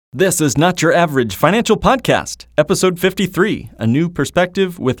This is Not Your Average Financial Podcast, Episode 53, A New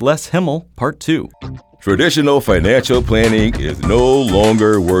Perspective with Les Himmel, Part 2. Traditional financial planning is no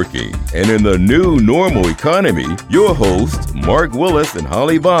longer working. And in the new normal economy, your hosts, Mark Willis and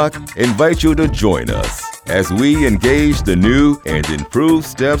Holly Bach, invite you to join us as we engage the new and improved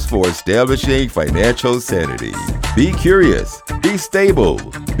steps for establishing financial sanity. Be curious, be stable,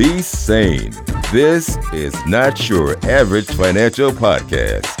 be sane. This is Not Your Average Financial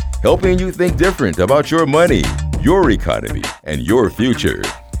Podcast, helping you think different about your money, your economy, and your future.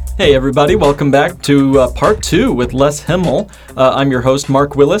 Hey everybody, welcome back to Part 2 with Les Himmel. I'm your host,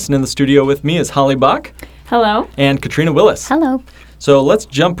 Mark Willis, and in the studio with me is Holly Bach. Hello. And Katrina Willis. Hello. So let's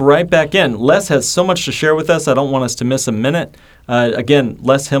jump right back in. Les has so much to share with us, I don't want us to miss a minute. Again,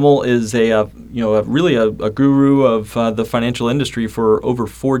 Les Himmel is really a guru of the financial industry for over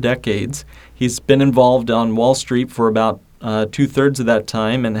 4 decades. He's been involved on Wall Street for about 2/3 of that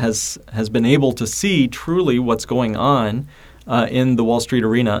time and has been able to see truly what's going on in the Wall Street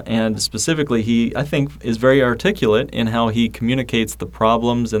arena. And specifically, he, I think, is very articulate in how he communicates the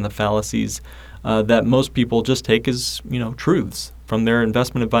problems and the fallacies that most people just take as, truths from their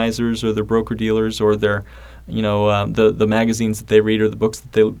investment advisors or their broker-dealers or their, the magazines that they read or the books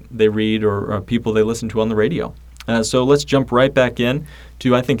that they read or people they listen to on the radio. So let's jump right back in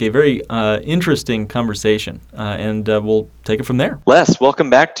to, I think, a very interesting conversation, and we'll take it from there. Les, welcome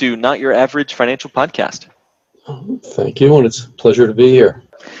back to Not Your Average Financial Podcast. Thank you, and it's a pleasure to be here.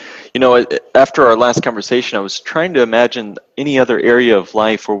 After our last conversation, I was trying to imagine any other area of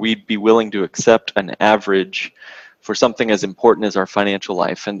life where we'd be willing to accept an average for something as important as our financial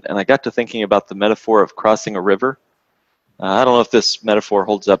life. And I got to thinking about the metaphor of crossing a river. I don't know if this metaphor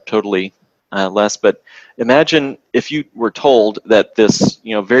holds up totally, Les, but imagine if you were told that this,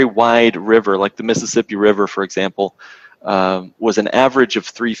 very wide river, like the Mississippi River, for example, was an average of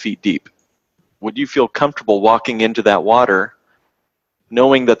 3 feet deep. Would you feel comfortable walking into that water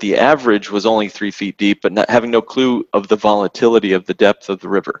knowing that the average was only 3 feet deep, but not having no clue of the volatility of the depth of the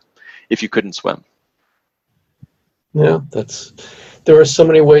river if you couldn't swim? Yeah, there are so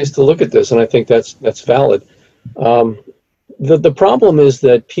many ways to look at this, and I think that's valid. The problem is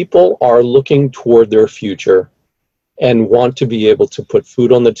that people are looking toward their future and want to be able to put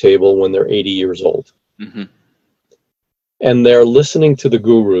food on the table when they're 80 years old. Mm-hmm. And they're listening to the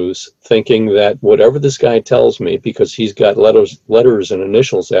gurus, thinking that whatever this guy tells me, because he's got letters and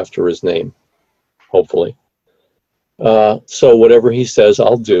initials after his name, hopefully. So whatever he says,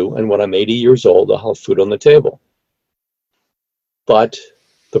 I'll do. And when I'm 80 years old, I'll have food on the table. But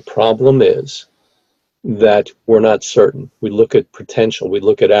the problem is that we're not certain. We look at potential, we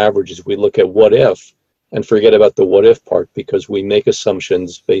look at averages, we look at what if, and forget about the what if part because we make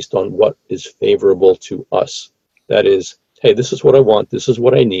assumptions based on what is favorable to us. That is, hey, this is what I want, this is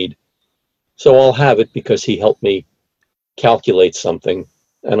what I need, so I'll have it because he helped me calculate something,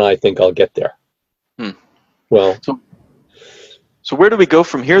 and I think I'll get there. Well, so where do we go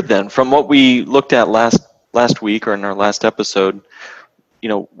from here then? From what we looked at last week or in our last episode,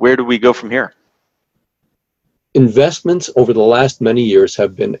 where do we go from here? Investments over the last many years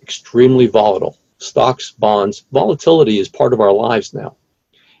have been extremely volatile. Stocks, bonds, volatility is part of our lives now.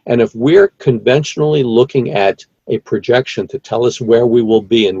 And if we're conventionally looking at a projection to tell us where we will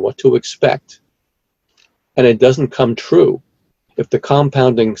be and what to expect, and it doesn't come true, if the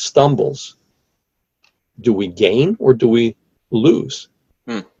compounding do we gain or do we lose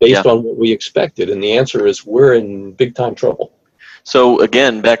based on what we expected? And the answer is we're in big time trouble. So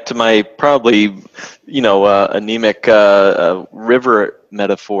again, back to my probably, anemic river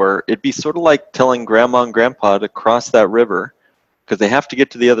metaphor, it'd be sort of like telling grandma and grandpa to cross that river because they have to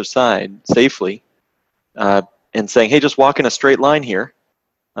get to the other side safely, and saying, hey, just walk in a straight line here,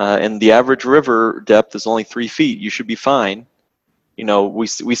 and the average river depth is only 3 feet. You should be fine. We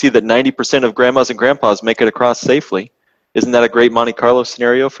see that 90% of grandmas and grandpas make it across safely. Isn't that a great Monte Carlo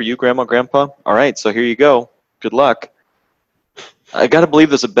scenario for you, grandma, grandpa? All right, so here you go. Good luck. I got to believe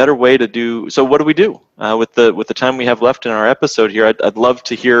there's a better way to do. So what do we do with the time we have left in our episode here? I'd love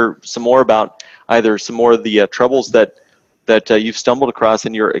to hear some more about either some more of the troubles that you've stumbled across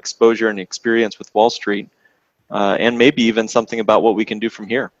in your exposure and experience with Wall Street, and maybe even something about what we can do from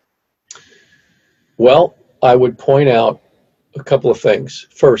here. Well, I would point out a couple of things.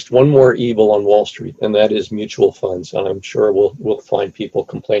 First, one more evil on Wall Street, and that is mutual funds. And I'm sure we'll find people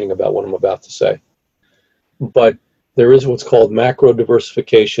complaining about what I'm about to say. But there is what's called macro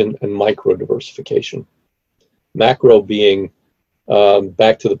diversification and micro diversification. Macro being,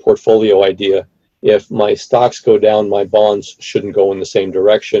 back to the portfolio idea, if my stocks go down, my bonds shouldn't go in the same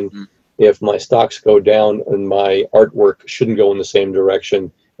direction. If my stocks go down and my artwork shouldn't go in the same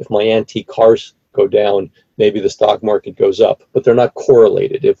direction. If my antique cars go down, maybe the stock market goes up, but they're not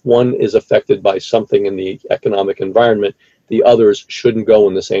correlated. If one is affected by something in the economic environment, the others shouldn't go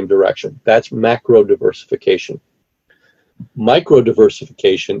in the same direction. That's macro diversification. Micro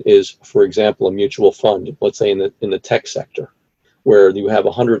diversification is, for example, a mutual fund, let's say in the tech sector, where you have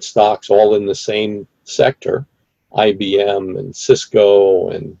 100 stocks all in the same sector, IBM and Cisco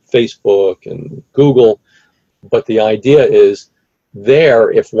and Facebook and Google. But the idea is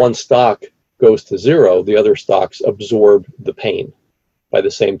there, if one stock goes to zero, the other stocks absorb the pain. By the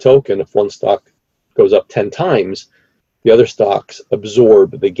same token, if one stock goes up 10 times, the other stocks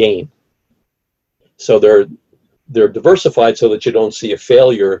absorb the gain. So they're diversified so that you don't see a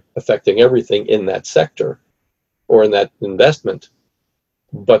failure affecting everything in that sector or in that investment,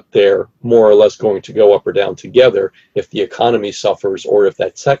 but they're more or less going to go up or down together if the economy suffers or if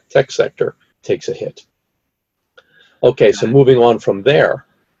that tech sector takes a hit. Okay, so moving on from there.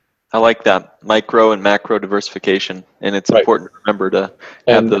 I like that, micro and macro diversification, and it's Right. important to remember to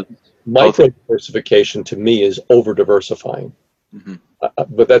have the Micro diversification to me is over diversifying,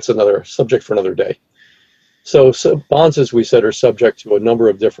 but that's another subject for another day. So bonds, as we said, are subject to a number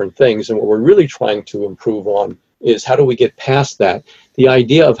of different things, and what we're really trying to improve on is how do we get past that? The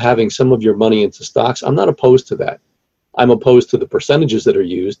idea of having some of your money into stocks, I'm not opposed to that. I'm opposed to the percentages that are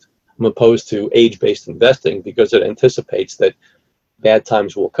used. I'm opposed to age-based investing because it anticipates that bad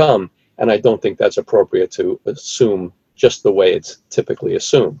times will come, and I don't think that's appropriate to assume just the way it's typically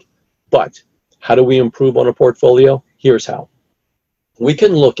assumed. But how do we improve on a portfolio? Here's how. We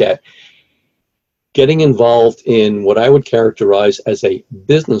can look at getting involved in what I would characterize as a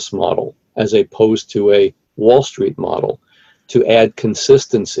business model as opposed to a Wall Street model to add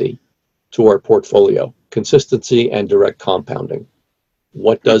consistency to our portfolio, consistency and direct compounding.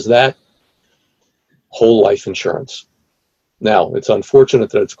 What does that? Whole life insurance. Now, it's unfortunate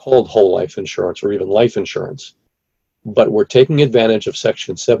that it's called whole life insurance or even life insurance, but we're taking advantage of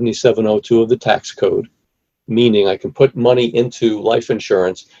Section 7702 of the tax code, meaning I can put money into life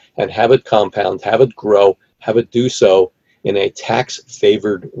insurance and have it compound, have it grow, have it do so in a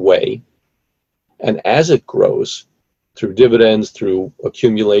tax-favored way. And as it grows, through dividends, through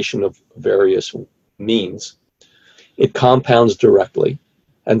accumulation of various means, it compounds directly,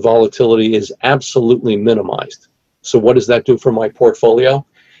 and volatility is absolutely minimized. So what does that do for my portfolio?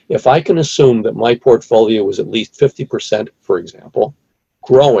 If I can assume that my portfolio is at least 50%, for example,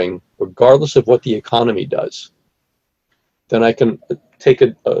 growing regardless of what the economy does, then I can take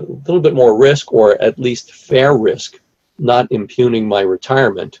a little bit more risk, or at least fair risk, not impugning my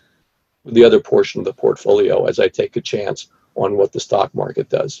retirement with the other portion of the portfolio as I take a chance on what the stock market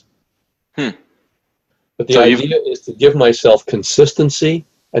does. But the idea is to give myself consistency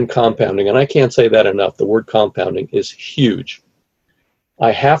and compounding, and I can't say that enough. The word compounding is huge.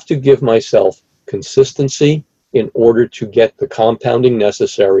 I have to give myself consistency in order to get the compounding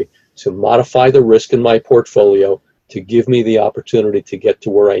necessary to modify the risk in my portfolio to give me the opportunity to get to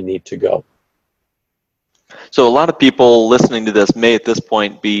where I need to go. So a lot of people listening to this may at this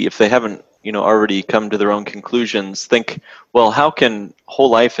point be, if they haven't already come to their own conclusions, think, well, how can whole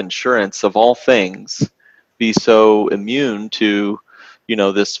life insurance of all things be so immune to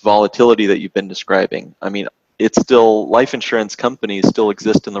this volatility that you've been describing? I mean, it's still, life insurance companies still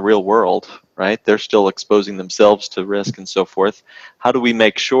exist in the real world, right? They're still exposing themselves to risk and so forth. How do we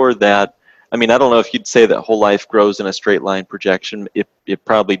make sure that, I mean, I don't know if you'd say that whole life grows in a straight line projection. It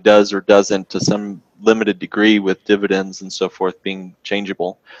probably does or doesn't to some limited degree with dividends and so forth being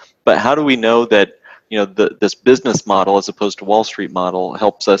changeable. But how do we know that, this business model as opposed to Wall Street model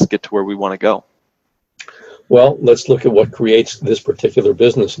helps us get to where we want to go? Well, let's look at what creates this particular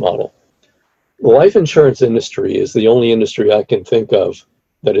business model. The life insurance industry is the only industry I can think of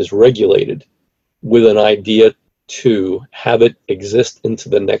that is regulated with an idea to have it exist into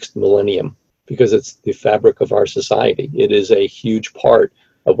the next millennium, because it's the fabric of our society. It is a huge part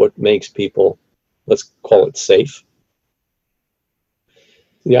of what makes people, let's call it, safe.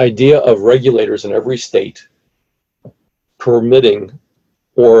 The idea of regulators in every state permitting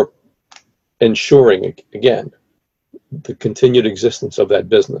or ensuring, again, the continued existence of that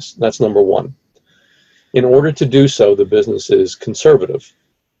business. That's number one. In order to do so, the business is conservative,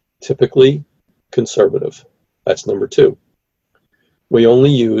 typically conservative. That's number two. We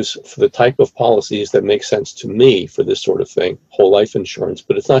only use, for the type of policies that make sense to me for this sort of thing, whole life insurance,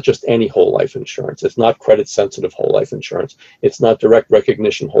 but it's not just any whole life insurance. It's not credit sensitive whole life insurance. It's not direct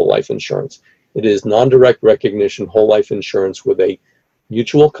recognition whole life insurance. It is non-direct recognition whole life insurance with a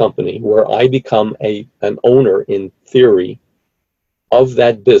mutual company where I become an owner, in theory, of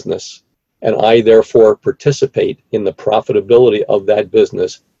that business, and I therefore participate in the profitability of that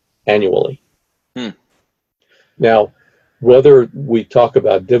business annually. Hmm. Now, whether we talk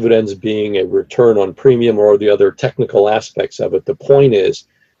about dividends being a return on premium or the other technical aspects of it, the point is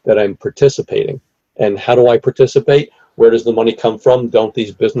that I'm participating. And how do I participate? Where does the money come from? Don't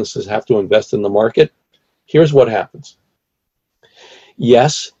these businesses have to invest in the market? Here's what happens.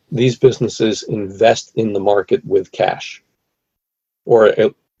 Yes, these businesses invest in the market with cash or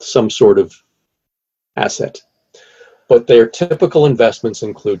some sort of asset. But their typical investments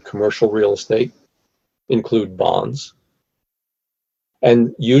include commercial real estate, include bonds,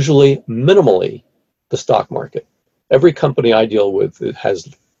 and usually minimally the stock market. Every company I deal with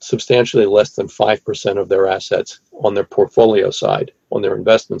has substantially less than 5% of their assets on their portfolio side, on their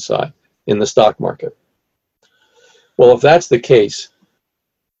investment side, in the stock market. Well, if that's the case,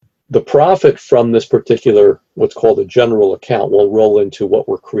 the profit from this particular, what's called a general account, will roll into what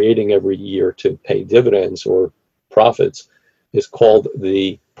we're creating every year to pay dividends or profits, is called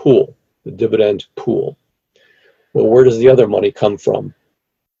the pool, the dividend pool. Well, where does the other money come from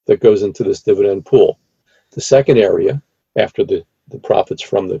that goes into this dividend pool? The second area, after the profits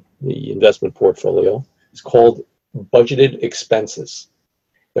from the investment portfolio, is called budgeted expenses.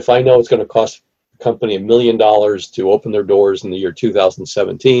 If I know it's going to cost the company $1 million to open their doors in the year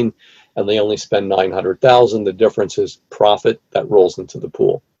 2017, and they only spend $900,000, the difference is profit that rolls into the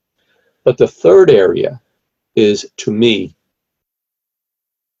pool. But the third area is, to me,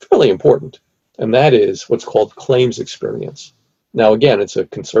 fairly important, and that is what's called claims experience. Now, again, it's a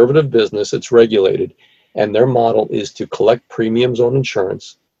conservative business, it's regulated, and their model is to collect premiums on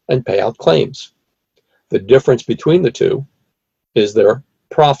insurance and pay out claims. The difference between the two is their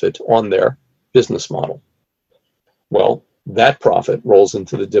profit on their business model. Well, that profit rolls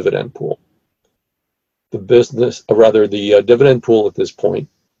into the dividend pool. The dividend pool at this point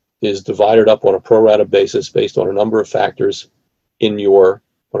is divided up on a pro rata basis based on a number of factors in your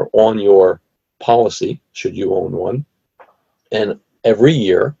or on your policy, should you own one. And every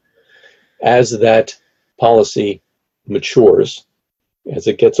year, as that policy matures, as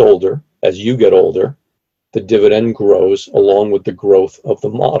it gets older, as you get older, the dividend grows along with the growth of the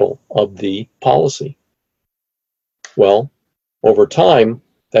model of the policy. Well, over time,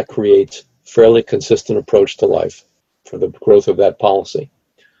 that creates a fairly consistent approach to life for the growth of that policy.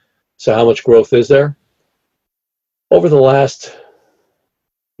 So how much growth is there? Over the last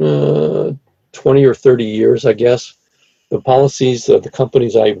 20 or 30 years, I guess, the policies of the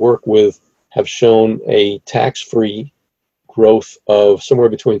companies I work with have shown a tax-free growth of somewhere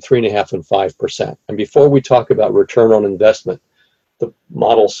between 3.5% and 5%. And before we talk about return on investment, the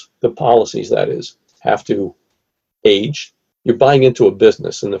policies that is, have to age. You're buying into a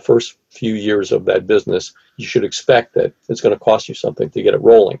business. In the first few years of that business, you should expect that it's going to cost you something to get it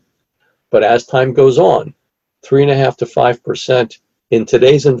rolling. But as time goes on, 3.5% to 5% in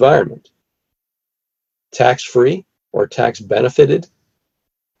today's environment, tax-free or tax benefited,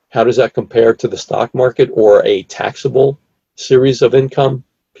 how does that compare to the stock market or a taxable series of income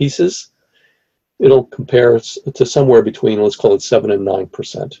pieces? It'll compare to somewhere between, let's call it 7% and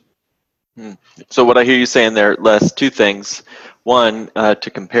 9%. So what I hear you saying there, Les, two things. One,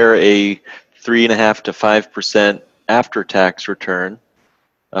 to compare a 3.5% to 5% after-tax return,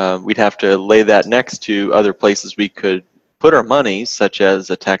 we'd have to lay that next to other places we could put our money, such as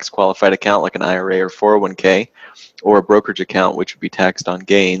a tax-qualified account like an IRA or 401k, or a brokerage account, which would be taxed on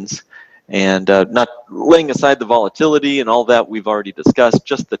gains. And not laying aside the volatility and all that we've already discussed,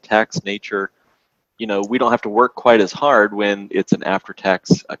 just the tax nature. You know, we don't have to work quite as hard when it's an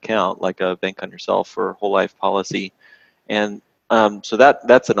after-tax account, like a Bank on Yourself or whole life policy. And so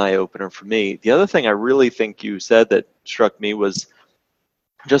that's an eye-opener for me. The other thing I really think you said that struck me was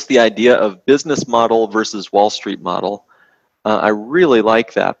just the idea of business model versus Wall Street model. I really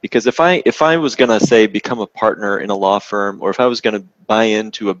like that, because if I was going to say become a partner in a law firm, or if I was going to buy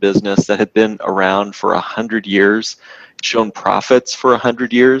into a business that had been around for 100 years, shown profits for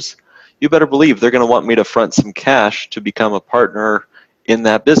 100 years, you better believe they're going to want me to front some cash to become a partner in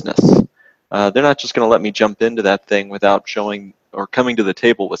that business. They're not just going to let me jump into that thing without showing or coming to the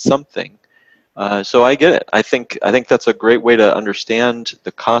table with something. So I get it. I think that's a great way to understand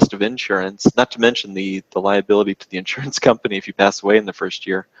the cost of insurance, not to mention the liability to the insurance company if you pass away in the first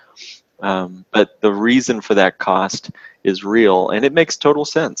year. But the reason for that cost is real, and it makes total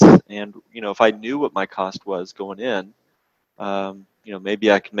sense. And you know, if I knew what my cost was going in, you know,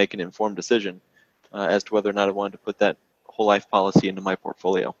 maybe I could make an informed decision as to whether or not I wanted to put that whole life policy into my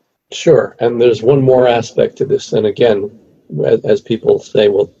portfolio. Sure, and there's one more aspect to this. And again, as people say,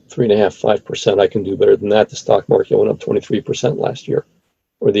 well, 3.5%, 5%, I can do better than that. The stock market went up 23% last year,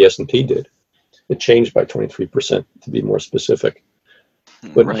 or the S&P did. It changed by 23%, to be more specific.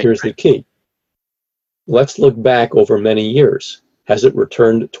 But Right. here's the key. Let's look back over many years. Has it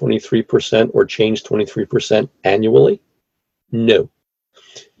returned 23% or changed 23% annually? No.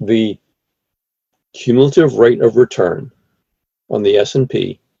 The cumulative rate of return on the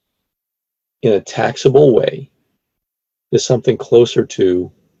S&P in a taxable way is something closer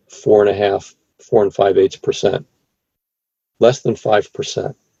to 4.5, 4 5/8%, less than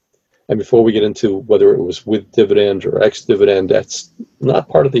 5%. And before we get into whether it was with dividend or ex-dividend, that's not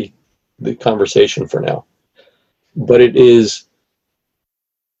part of the conversation for now. But it is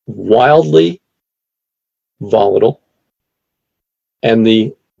wildly volatile, and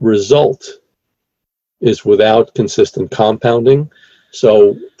the result is without consistent compounding.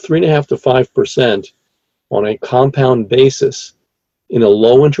 So 3.5 to 5% on a compound basis in a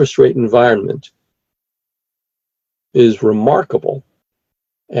low interest rate environment is remarkable.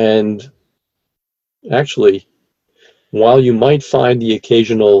 And actually, while you might find the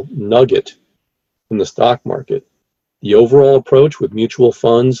occasional nugget in the stock market, the overall approach with mutual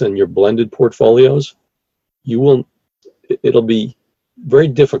funds and your blended portfolios, it'll be very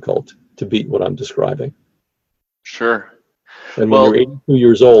difficult to beat what I'm describing. Sure. And when Well, you're 82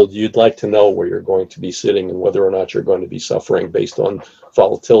 years old, you'd like to know where you're going to be sitting and whether or not you're going to be suffering based on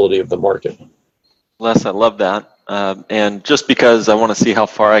volatility of the market. Les, I love that. And just because I want to see how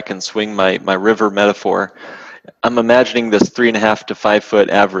far I can swing my river metaphor, I'm imagining this 3.5 to 5 foot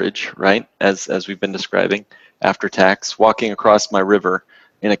average, right? As we've been describing, after tax, walking across my river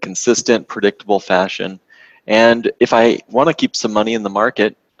in a consistent, predictable fashion. And if I want to keep some money in the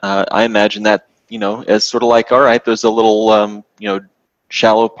market, I imagine that, as sort of like, all right, there's a little,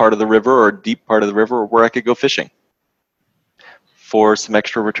 shallow part of the river or deep part of the river where I could go fishing for some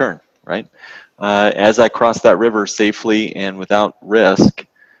extra return, right? As I cross that river safely and without risk,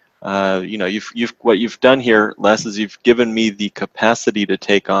 what you've done here, Les, is you've given me the capacity to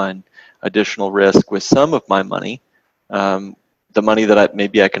take on additional risk with some of my money, the money that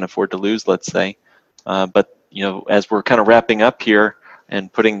maybe I can afford to lose, let's say. But as we're kind of wrapping up here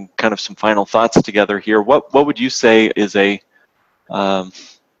and putting kind of some final thoughts together here, what would you say is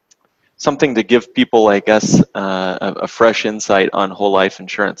something to give people, I guess, a fresh insight on whole life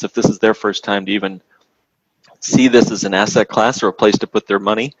insurance, if this is their first time to even see this as an asset class or a place to put their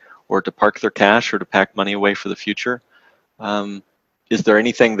money or to park their cash or to pack money away for the future? Is there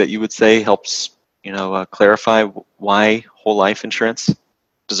anything that you would say helps, clarify why whole life insurance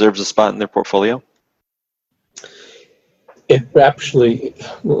deserves a spot in their portfolio? It actually,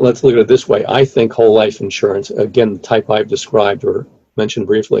 let's look at it this way. I think whole life insurance, again, the type I've described or mentioned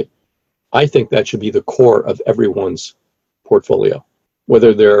briefly, I think that should be the core of everyone's portfolio,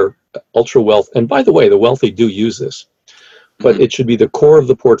 whether they're ultra wealth. And by the way, the wealthy do use this, but it should be the core of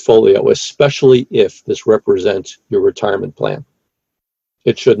the portfolio, especially if this represents your retirement plan.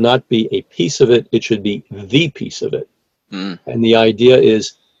 It should not be a piece of it. It should be the piece of it. And the idea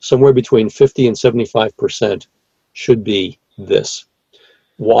is somewhere between 50 and 75% should be this.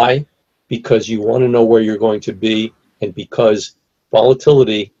 Why? Because you want to know where you're going to be, and because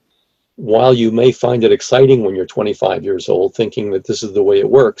volatility, while you may find it exciting when you're 25 years old, thinking that this is the way it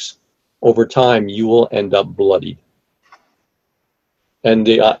works, over time you will end up bloodied. And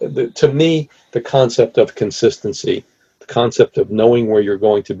to me, the concept of consistency, the concept of knowing where you're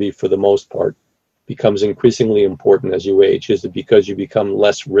going to be for the most part, becomes increasingly important as you age. Is it because you become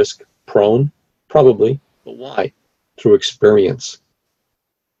less risk prone? Probably. But why? Through experience.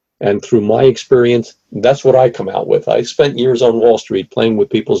 And through my experience, that's what I come out with. I spent years on Wall Street playing with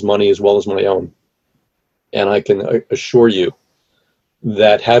people's money as well as my own. And I can assure you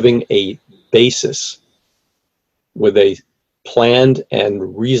that having a basis with a planned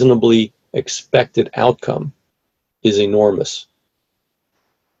and reasonably expected outcome is enormous.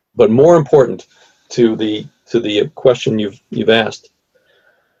 But more important to the question you've asked,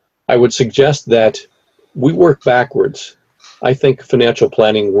 I would suggest that we work backwards. I think financial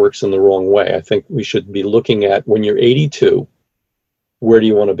planning works in the wrong way. I think we should be looking at, when you're 82, where do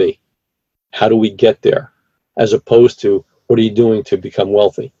you want to be? How do we get there? As opposed to, what are you doing to become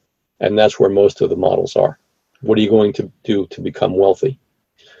wealthy? And that's where most of the models are. What are you going to do to become wealthy?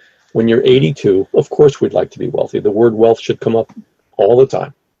 When you're 82, of course we'd like to be wealthy. The word wealth should come up all the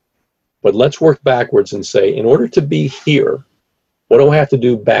time. But let's work backwards and say, in order to be here, what do I have to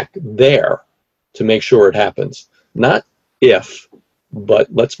do back there to make sure it happens? Not if, but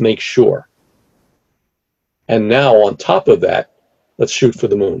let's make sure. And now on top of that, let's shoot for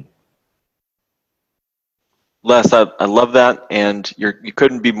the moon. Les, I love that, and you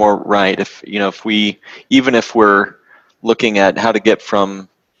couldn't be more right. If we're looking at how to get from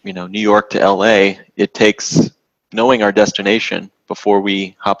New York to LA, it takes knowing our destination before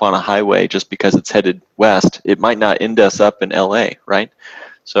we hop on a highway just because it's headed west. It might not end us up in LA, right?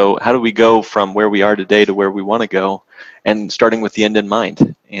 So how do we go from where we are today to where we want to go, and starting with the end in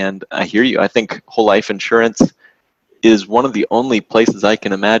mind? And I hear you. I think whole life insurance is one of the only places I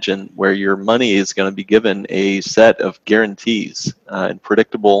can imagine where your money is going to be given a set of guarantees and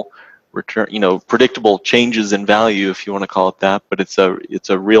predictable return, predictable changes in value, if you want to call it that. But it's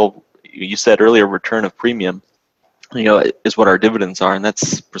a real, you said earlier, return of premium, is what our dividends are, and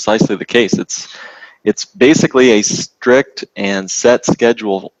that's precisely the case. It's basically a strict and set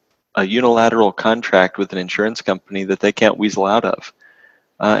schedule, a unilateral contract with an insurance company that they can't weasel out of.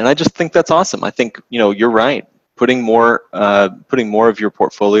 And I just think that's awesome. I think, you're right. Putting more of your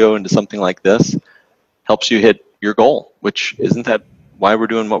portfolio into something like this helps you hit your goal, which isn't that why we're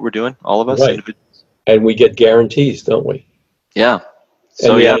doing what we're doing, all of us? Right. And we get guarantees, don't we? Yeah.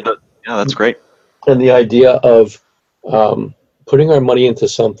 So that's great. And the idea of putting our money into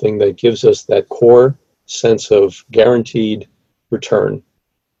something that gives us that core sense of guaranteed return,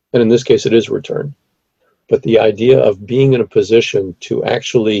 and in this case it is return, but the idea of being in a position to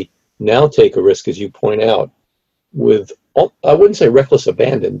actually now take a risk, as you point out, with, I wouldn't say reckless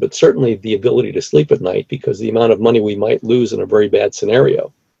abandon, but certainly the ability to sleep at night, because the amount of money we might lose in a very bad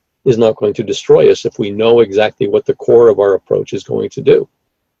scenario is not going to destroy us if we know exactly what the core of our approach is going to do.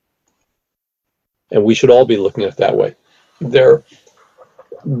 And we should all be looking at it that way. There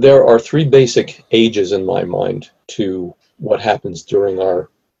are three basic ages in my mind to what happens during our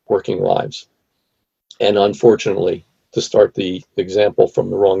working lives. And unfortunately, to start the example from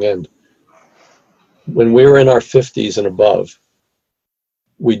the wrong end, when we're in our 50s and above,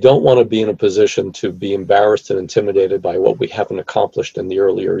 we don't want to be in a position to be embarrassed and intimidated by what we haven't accomplished in the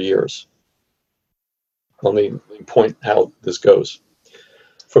earlier years. Let me point how this goes.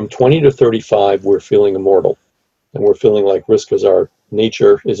 From 20 to 35, we're feeling immortal, and we're feeling like risk is in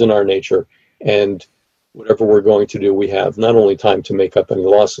our nature, and whatever we're going to do, we have not only time to make up any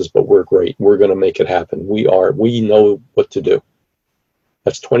losses, but we're great. We're going to make it happen. We know what to do.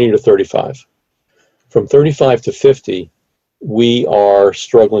 That's 20 to 35. From 35 to 50, we are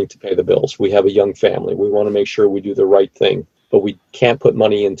struggling to pay the bills. We have a young family. We want to make sure we do the right thing, but we can't put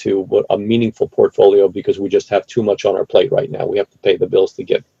money into a meaningful portfolio because we just have too much on our plate right now. We have to pay the bills to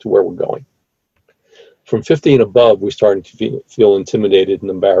get to where we're going. From 50 and above, we're starting to feel intimidated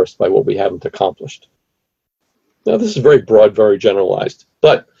and embarrassed by what we haven't accomplished. Now, this is very broad, very generalized,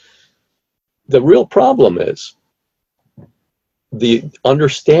 but the real problem is the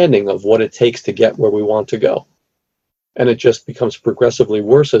understanding of what it takes to get where we want to go. And it just becomes progressively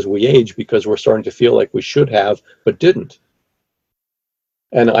worse as we age because we're starting to feel like we should have, but didn't.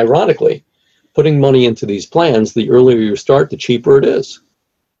 And ironically, putting money into these plans, the earlier you start, the cheaper it is.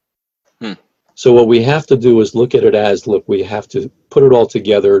 So what we have to do is look at it as, look, we have to put it all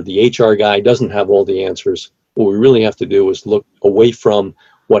together. The HR guy doesn't have all the answers. What we really have to do is look away from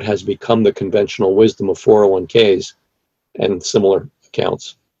what has become the conventional wisdom of 401ks and similar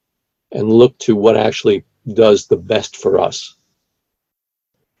accounts, and look to what actually does the best for us.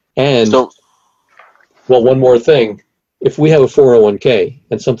 And, one more thing. If we have a 401k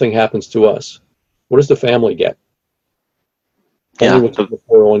and something happens to us, what does the family get? Only with the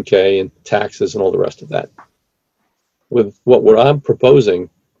 401k and taxes and all the rest of that. With what we're proposing,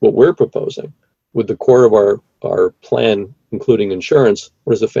 with the core of our plan, including insurance,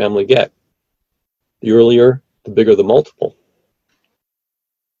 what does the family get? The earlier, the bigger the multiple.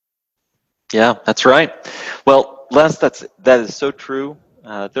 Yeah, that's right. Well, Les, that is so true.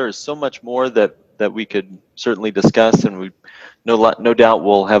 There is so much more that we could certainly discuss, and we no doubt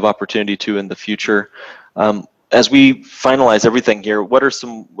we'll have opportunity to in the future. As we finalize everything here, what's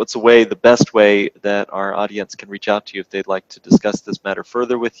the best way that our audience can reach out to you if they'd like to discuss this matter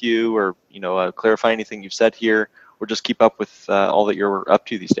further with you, or clarify anything you've said here, or just keep up with all that you're up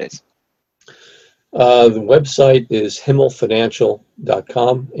to these days? The website is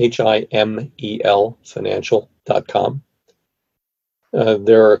himmelfinancial.com, HIMEL financial.com.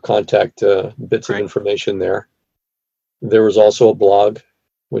 There are contact bits of information there. There is also a blog,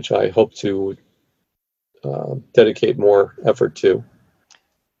 which I hope to dedicate more effort to,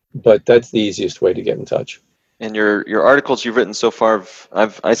 but that's the easiest way to get in touch. And your articles you've written so far,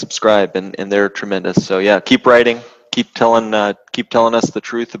 I subscribe, and they're tremendous. So yeah, keep writing, keep telling us the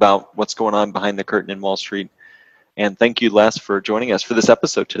truth about what's going on behind the curtain in Wall Street. And thank you, Les, for joining us for this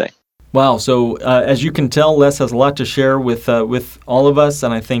episode today. Wow. So as you can tell, Les has a lot to share with all of us,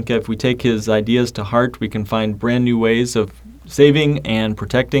 and I think if we take his ideas to heart, we can find brand new ways of saving and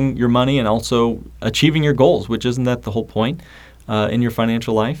protecting your money and also achieving your goals, which isn't that the whole point in your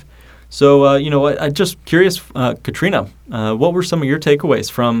financial life? So, I'm just curious, Katrina, what were some of your takeaways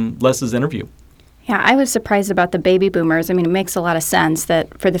from Les's interview? Yeah, I was surprised about the baby boomers. I mean, it makes a lot of sense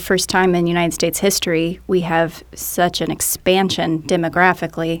that for the first time in United States history, we have such an expansion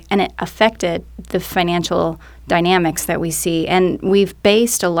demographically, and it affected the financial dynamics that we see. And we've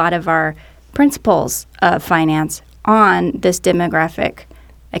based a lot of our principles of finance on this demographic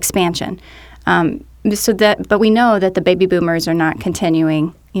expansion. But we know that the baby boomers are not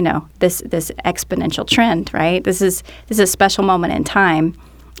continuing, this exponential trend, right? This is a special moment in time.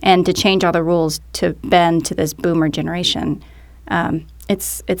 And to change all the rules to bend to this boomer generation,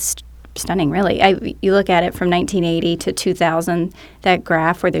 it's stunning, really. You look at it from 1980 to 2000, that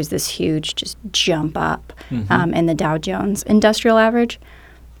graph where there's this huge just jump up in the Dow Jones Industrial Average.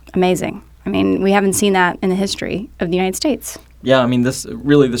 Amazing. I mean, we haven't seen that in the history of the United States. Yeah, I mean, this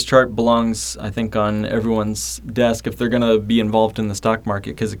chart belongs, I think, on everyone's desk if they're going to be involved in the stock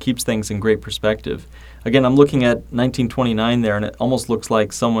market because it keeps things in great perspective. Again, I'm looking at 1929 there, and it almost looks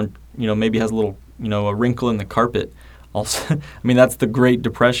like someone, maybe has a little, a wrinkle in the carpet. Also, I mean, that's the Great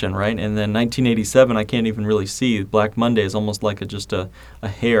Depression, right? And then 1987, I can't even really see. Black Monday is almost like just a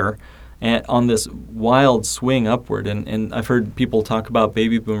hair and on this wild swing upward. And I've heard people talk about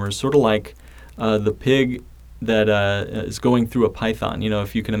baby boomers sort of like the pig that is going through a python.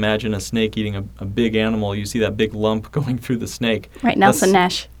 If you can imagine a snake eating a big animal, you see that big lump going through the snake. Right, Nelson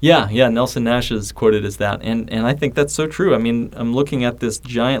Nash. Yeah, Nelson Nash is quoted as that. And I think that's so true. I mean, I'm looking at this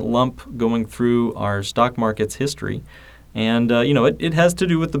giant lump going through our stock market's history. And, it has to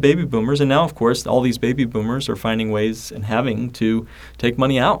do with the baby boomers. And now, of course, all these baby boomers are finding ways and having to take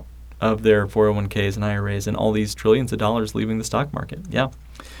money out of their 401ks and IRAs and all these trillions of dollars leaving the stock market. Yeah.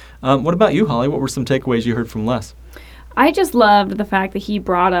 What about you, Holly? What were some takeaways you heard from Les? I just loved the fact that he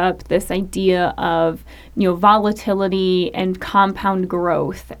brought up this idea of, volatility and compound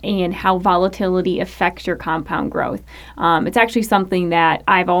growth and how volatility affects your compound growth. It's actually something that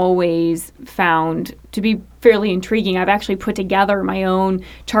I've always found to be fairly intriguing. I've actually put together my own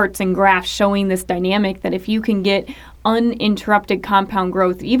charts and graphs showing this dynamic that if you can get uninterrupted compound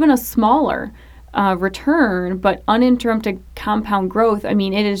growth, even a smaller return, but uninterrupted compound growth, I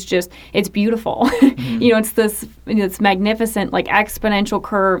mean, it's beautiful. It's this magnificent, like, exponential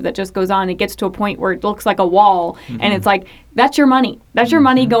curve that just goes on. It gets to a point where it looks like a wall, and it's like, that's your money. That's your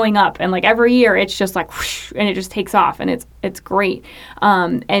money going up. And, like, every year, it's just like, whoosh, and it just takes off, and it's great.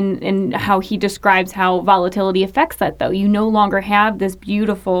 And how he describes how volatility affects that, though. You no longer have this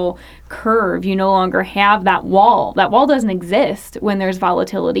beautiful curve. You no longer have that wall. That wall doesn't exist when there's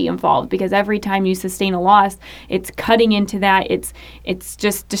volatility involved, because every time you sustain a loss, it's cutting into that. It's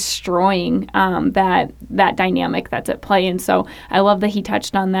just destroying that dynamic that's at play. And so I love that he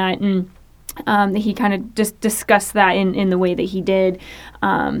touched on that, and he kind of just discussed that in the way that he did.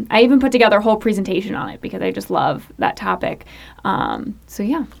 I even put together a whole presentation on it because I just love that topic. So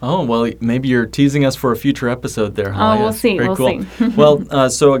yeah. Oh, well, maybe you're teasing us for a future episode there, Holly. Oh, we'll see. Very we'll cool. see. Well,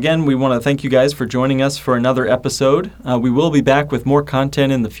 so again, we want to thank you guys for joining us for another episode. We will be back with more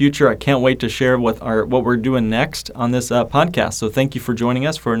content in the future. I can't wait to share what we're doing next on this podcast. So thank you for joining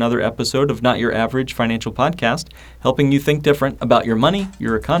us for another episode of Not Your Average Financial Podcast, helping you think different about your money,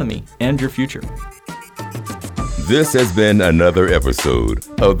 your economy, and your future. This has been another episode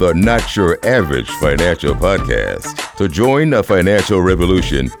of the Not Your Average Financial Podcast. To join a financial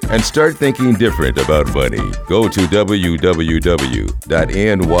revolution and start thinking different about money, go to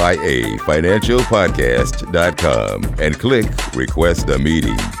www.nyafinancialpodcast.com and click Request a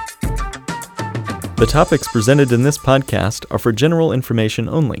Meeting. The topics presented in this podcast are for general information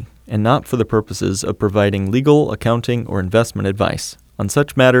only and not for the purposes of providing legal, accounting, or investment advice. On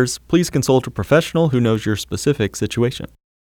such matters, please consult a professional who knows your specific situation.